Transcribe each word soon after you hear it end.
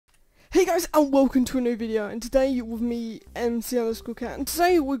Hey guys, and welcome to a new video, and today with me, MC_Cat, and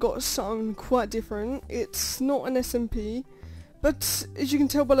today we got something quite different. It's not an SMP, but as you can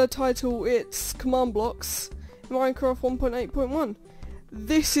tell by the title, it's command blocks in Minecraft 1.8.1.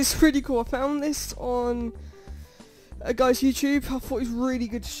 This is pretty cool. I found this on a guy's YouTube. I thought it was really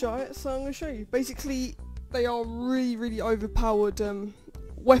good to show it, so I'm going to show you. Basically, they are really overpowered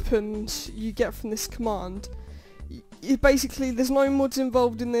weapons you get from this command. Basically, there's no mods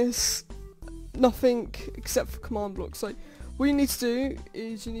involved in this, nothing except for command blocks. So what you need to do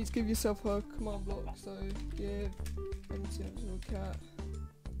is you need to give yourself a command block. So give MC_Cat.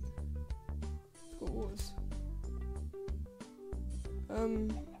 What was?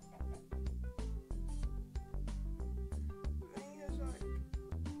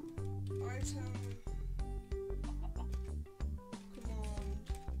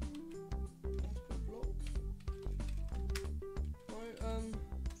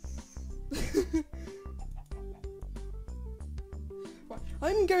 Right,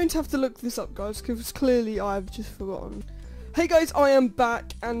 I'm going to have to look this up, guys, because clearly I've just forgotten. Hey guys, I am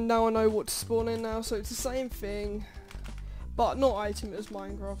back, and now I know what to spawn in now, so it's the same thing, but not item as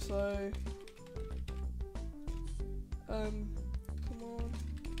Minecraft, so come on,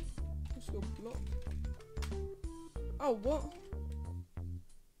 what's your block? Oh, what?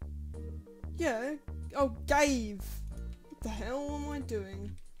 Yeah, oh, Dave, what the hell am I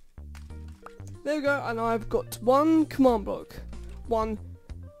doing? There we go, and I've got one command block, one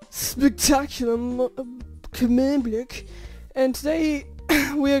spectacular command block, and today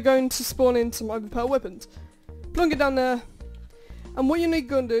we are going to spawn in some overpowered weapons. Plunk it down there, and what you need to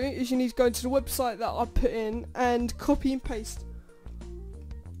go and do is you need to go to the website that I put in and copy and paste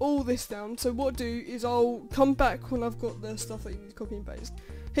all this down. So what I'll do is I'll come back when I've got the stuff that you need to copy and paste.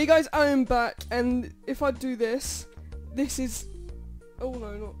 Hey guys, I am back, and if I do this, this is, oh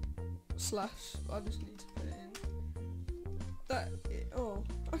no, not slash, I just need to put it in. Oh,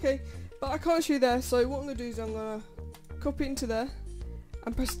 okay, but I can't show you there, so what I'm going to do is I'm going to copy it into there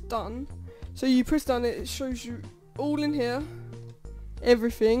and press done. So you press done, it shows you all in here,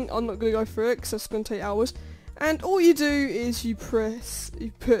 everything. I'm not going to go through it because that's going to take hours. And all you do is you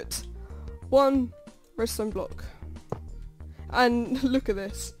put one redstone block. And look at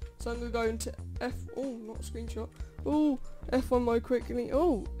this. So I'm going to go into not a screenshot. Oh, F1 mode quickly.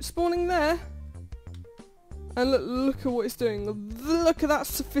 Oh, spawning there. And look at what it's doing. Look at that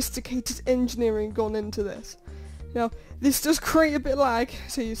sophisticated engineering gone into this. Now, this does create a bit of lag.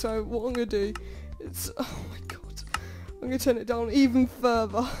 See, so what I'm going to do is, oh my god, I'm going to turn it down even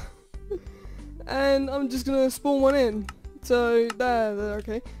further. And I'm just going to spawn one in. So, there,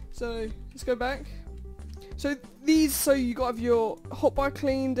 okay. So, let's go back. So, so you got to have your hotbar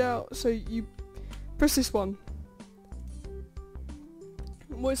cleaned out. So, you press this one.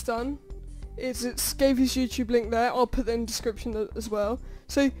 What it's done is it's gave his YouTube link there. I'll put that in the description as well.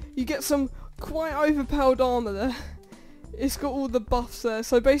 So you get some quite overpowered armor there. It's got all the buffs there.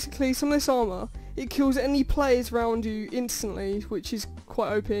 So basically, some of this armor, it kills any players around you instantly, which is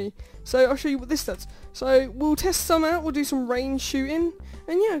quite OP. So I'll show you what this does. So we'll test some out. We'll do some range shooting,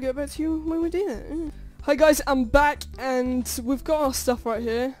 and yeah, I'll get back to you when we do it. Hi guys, I'm back, and we've got our stuff right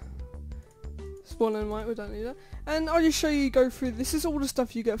here. Spawn and might, we don't need that. And I'll just show you, go through, this is all the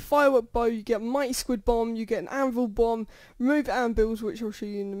stuff you get: firework bow, you get mighty squid bomb, you get an anvil bomb, remove anvils, which I'll show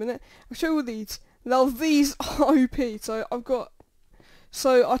you in a minute. I'll show you all these. Now these are OP,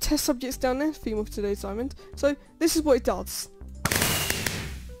 so our test subjects down there, theme of today's diamond. So this is what it does.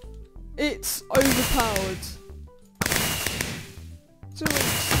 It's overpowered. So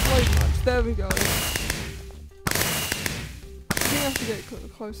much. There we go. You have to get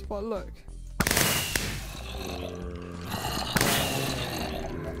close, but look.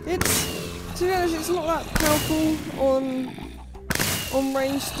 To be honest, it's not that powerful on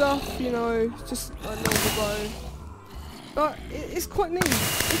range stuff, you know, just a normal bow. But it's quite neat.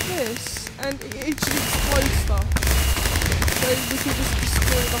 It's this, and it actually explodes stuff. So we can just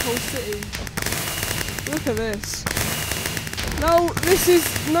destroy the whole city. Look at this. Now, this is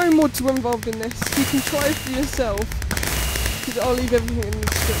no mods were involved in this. You can try it for yourself, because I'll leave everything in the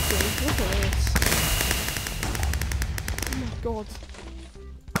description. Look at this. Oh my god.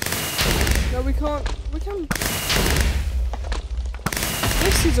 No, we can.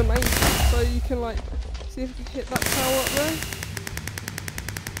 This is amazing. So you can like, see if you can hit that tower up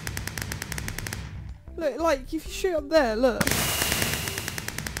there. Look, like if you shoot up there, look.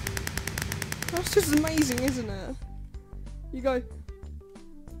 That's just amazing, isn't it? You go. Look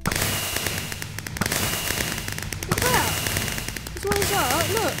at that. As well as that,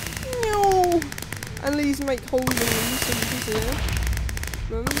 look. And these make holes in them so you can see it.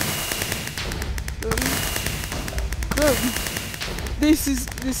 Boom. This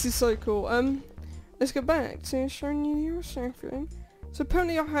is so cool. Let's go back to showing you something. So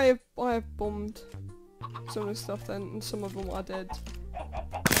apparently I have bombed some of the stuff then, and some of them are dead.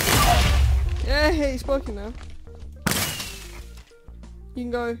 Yeah, hey, it's working now. You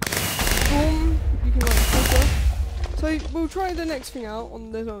can go boom. You can like filter. So we'll try the next thing out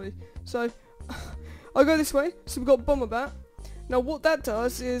on the zombie. So I'll go this way. So we've got bomber bat. Now what that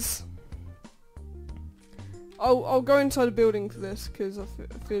does is I'll go inside a building for this because I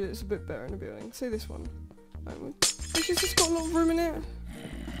feel it's a bit better in a building. See this one? It's just got a lot of room in it.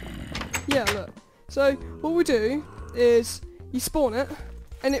 Yeah, look. So what we do is you spawn it,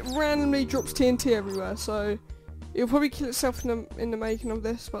 and it randomly drops TNT everywhere. So it'll probably kill itself in the making of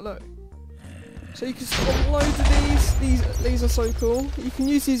this. But look. So you can spawn loads of these. These are so cool. You can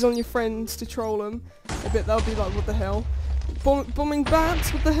use these on your friends to troll them a bit. They'll be like, what the hell? Bombing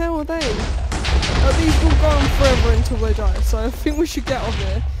bats? What the hell are they? These will go on forever until they die, so I think we should get off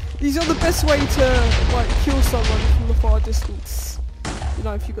here. These are the best way to like kill someone from a far distance. You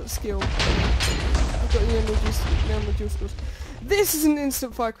know, if you've got the skill. I've got the emerald juice skills. This is an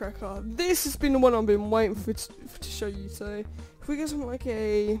instant firecracker. This has been the one I've been waiting for to show you. So if we get something like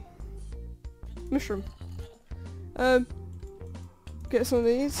a mushroom, get some of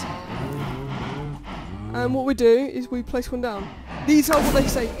these, and what we do is we place one down. These are what they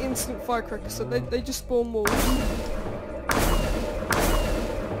say, instant firecrackers, so they just spawn walls.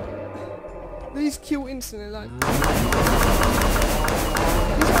 These kill instantly, like.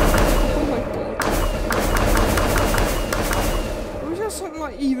 Oh my god. I wish there was something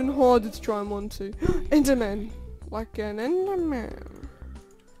like even harder to try them onto. Enderman. Like an Enderman.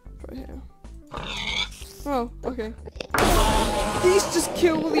 Right here. Oh, okay. These just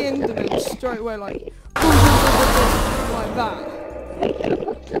kill the Enderman straight away, like that.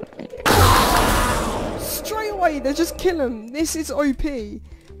 Straight away, they just kill them. This is OP.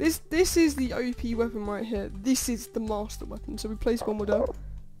 This is the OP weapon right here. This is the master weapon. So we place one more down.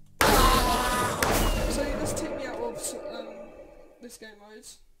 So let's take me out of this game mode.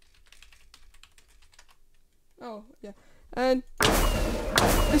 Oh yeah, and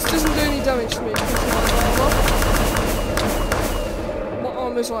this doesn't do any damage to me because my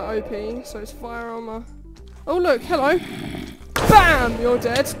armor's like OP. So it's fire armor. Oh look, hello. Bam, you're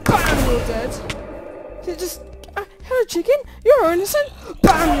dead. Bam, you're dead. It just... hello chicken, you're innocent.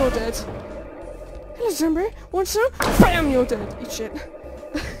 Bam, you're dead. Hello zombie, want some? Bam, you're dead. Eat shit.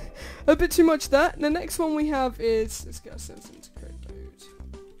 A bit too much there. The next one we have is... let's get ourselves into create mode.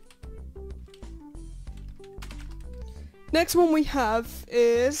 Next one we have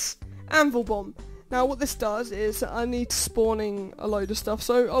is Anvil Bomb. Now what this does is I need spawning a load of stuff,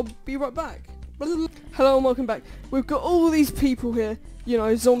 so I'll be right back. Hello and welcome back. We've got all these people here, you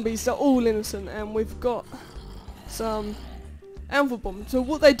know, zombies, they're all innocent, and we've got some anvil bombs. So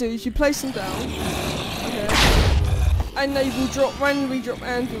what they do is you place them down, okay, and they will randomly drop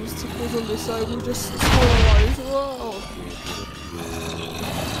anvils to kill zombies, so we'll just spawn those. Whoa.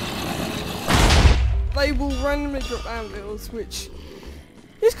 They will randomly drop anvils, which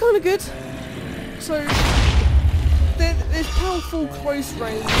is kind of good. So there's powerful close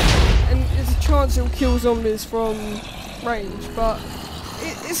range, and there's a chance it'll kill zombies from range, but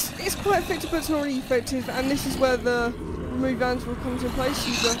it's quite effective, but it's not really effective, and this is where the remove anvil comes in place.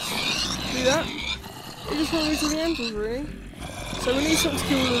 You just do that. It just removes all the anvils, really. So we need something to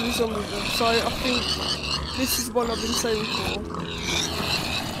kill all these zombies with, so I think this is one I've been saving for.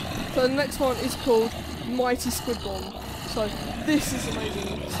 So the next one is called Mighty Squid Bomb. So this is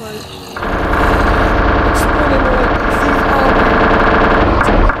amazing. So spawning all like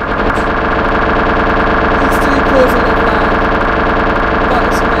these do cause a lot of lag, but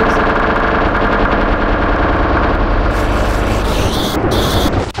it's amazing.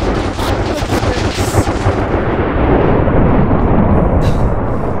 Look at this.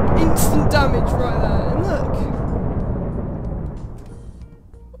 Instant damage right there, and look.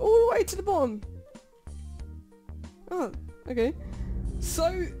 All the way to the bottom. Oh, okay.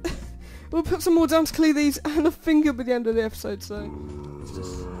 So we'll put some more down to clear these, and I think it'll be the end of the episode, so let's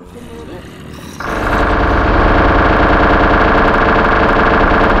just put one more bit.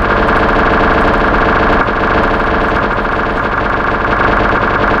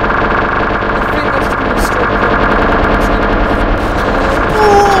 I think that's going to straight boom!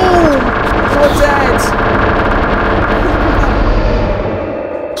 You're dead!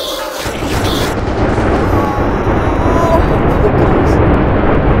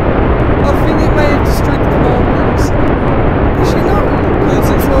 I think it may have destroyed the command rooms. Actually no, because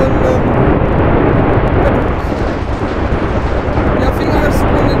it's not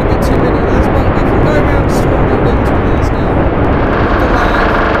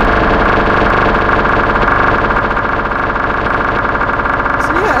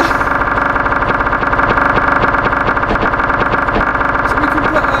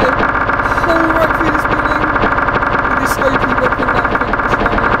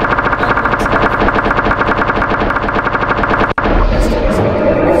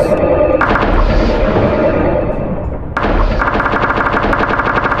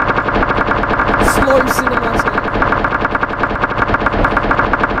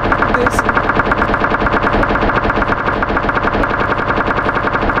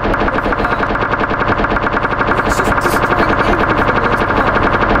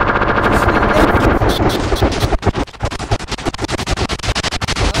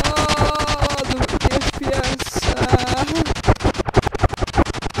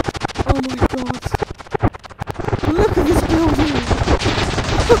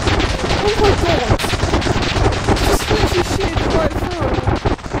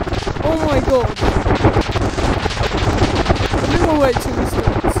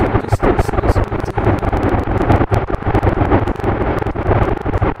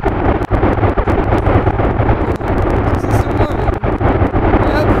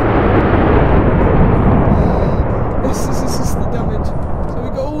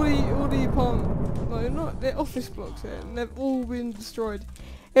destroyed.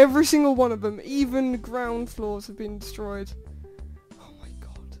 Every single one of them, even the ground floors have been destroyed. Oh my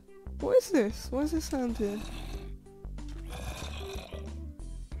god. What is this? What is this sound here?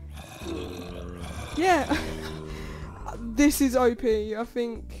 Yeah. This is OP. I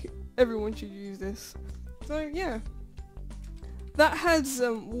think everyone should use this. So yeah. That has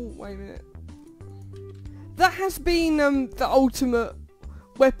wait a minute. That has been the ultimate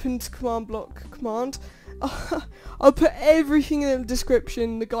weapons command block command. I'll put everything in the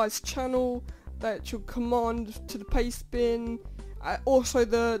description, the guy's channel, the actual command to the paste bin, also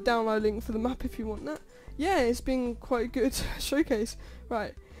the download link for the map if you want that. Yeah, it's been quite a good showcase.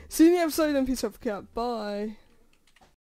 Right, see you in the episode and peace out for Cat. Bye.